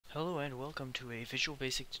Hello and welcome to a Visual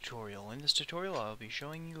Basic tutorial. In this tutorial I'll be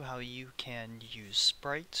showing you how you can use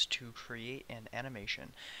sprites to create an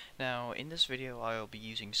animation. Now in this video I'll be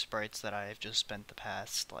using sprites that I've just spent the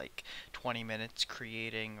past 20 minutes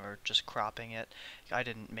creating or just cropping it. I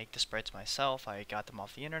didn't make the sprites myself, I got them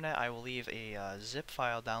off the internet. I will leave a zip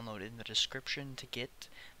file download in the description to get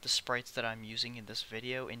the sprites that I'm using in this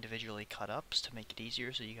video individually cut up to make it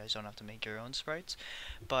easier so you guys don't have to make your own sprites.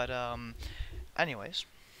 But anyways,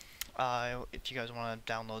 if you guys want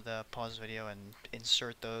to download pause video and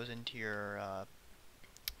insert those into your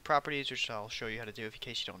properties, which I'll show you how to do in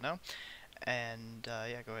case you don't know. And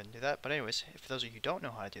yeah, go ahead and do that. But anyways, if those of you who don't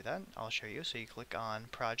know how to do that, I'll show you. So you click on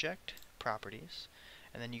Project, Properties,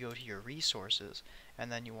 and then you go to your Resources,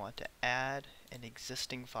 and then you want to add an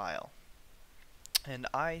existing file. And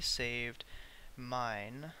I saved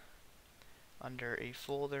mine under a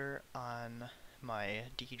folder on my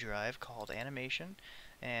D drive called Animation,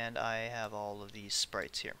 and I have all of these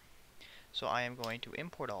sprites here. So I am going to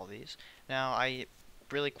import all these. Now I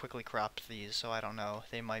really quickly cropped these, so I don't know,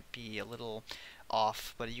 they might be a little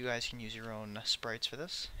off, but you guys can use your own sprites for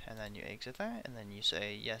this, and then you exit that, and then you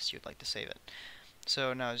say yes, you'd like to save it.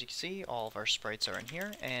 So now as you can see, all of our sprites are in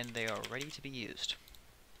here, and they are ready to be used.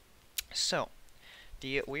 So,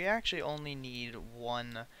 we actually only need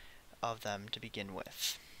one of them to begin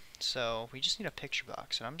with. So we just need a picture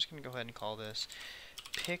box, and I'm just going to go ahead and call this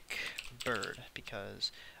Pick Bird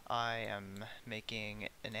because I am making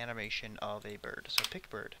an animation of a bird. So Pick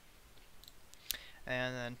Bird.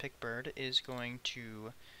 And then Pick Bird is going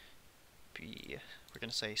to be, we're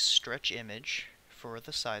going to say stretch image for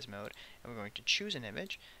the size mode, and we're going to choose an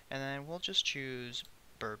image, and then we'll just choose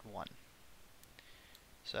bird 1.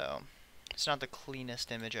 So it's not the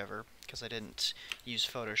cleanest image ever because I didn't use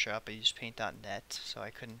Photoshop, I used Paint.net, so I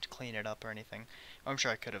couldn't clean it up or anything. I'm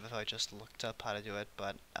sure I could have if I just looked up how to do it,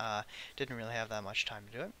 but didn't really have that much time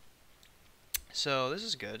to do it. So this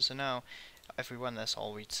is good. So now if we run this,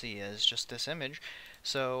 all we'd see is just this image.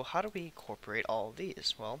 So how do we incorporate all of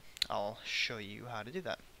these? Well, I'll show you how to do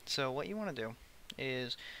that. So what you want to do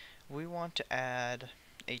is we want to add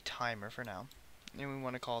a timer for now, and we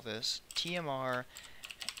want to call this TMR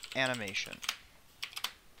animation.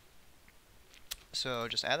 So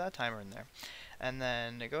just add that timer in there, and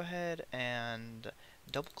then go ahead and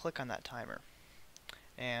double click on that timer.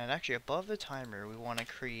 And actually above the timer we want to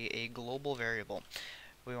create a global variable.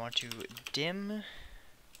 We want to dim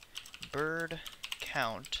bird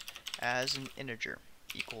count as an integer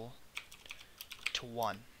equal to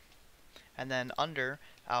 1. And then under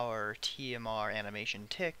our TMR animation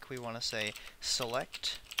tick we want to say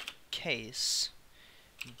select case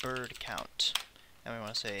bird count, and we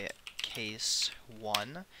want to say case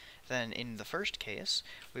 1. Then in the first case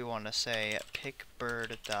we want to say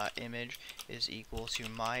pickBird.image is equal to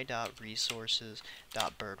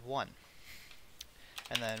my.resources.bird1,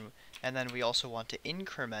 and then we also want to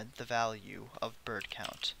increment the value of bird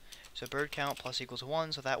count. So bird count plus equals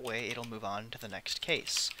 1, so that way it'll move on to the next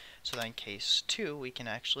case. So then case 2 we can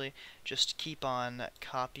actually just keep on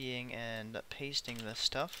copying and pasting this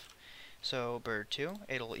stuff. So bird 2,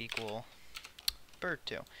 it'll equal bird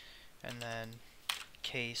 2. And then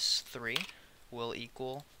case 3 will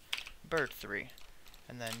equal bird 3.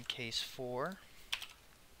 And then case 4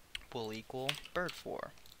 will equal bird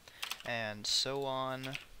 4. And so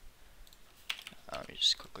on. Let me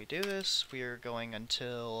just quickly do this. We are going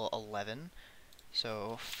until 11.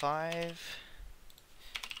 So 5,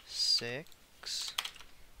 6,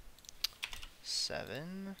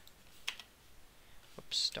 7.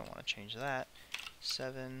 Oops, don't want to change that.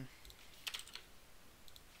 7,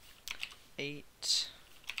 8,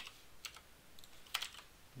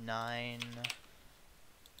 9,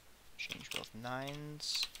 change both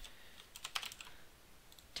 9s,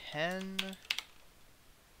 10, change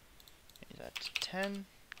that to 10,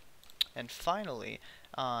 and finally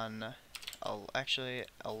on actually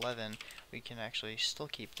 11 we can actually still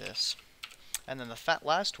keep this. And then the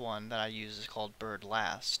last one that I use is called bird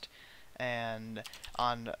last. And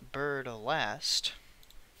on bird last,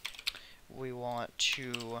 we want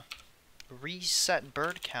to reset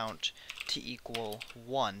bird count to equal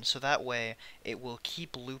 1, so that way it will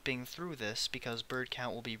keep looping through this because bird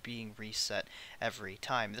count will be being reset every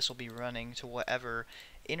time. This will be running to whatever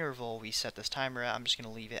interval we set this timer at. I'm just going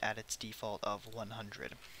to leave it at its default of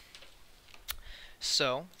 100.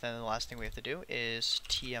 So then the last thing we have to do is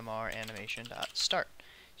TMR animation.start,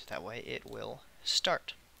 so that way it will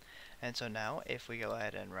start. And so now if we go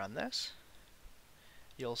ahead and run this,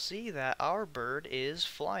 you'll see that our bird is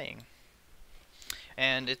flying.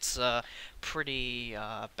 And it's a pretty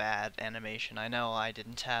bad animation. I know I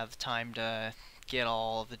didn't have time to get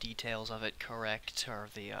all of the details of it correct, or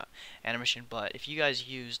the animation, but if you guys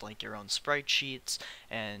used like your own sprite sheets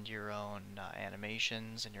and your own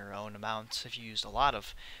animations and your own amounts, if you used a lot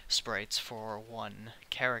of sprites for one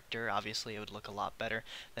character, obviously it would look a lot better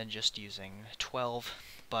than just using 12.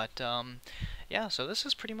 But yeah, so this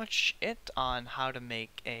is pretty much it on how to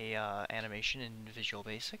make a animation in Visual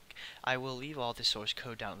Basic. I will leave all the source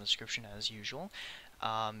code down in the description as usual.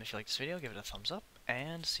 If you like this video, give it a thumbs up,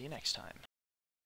 and see you next time.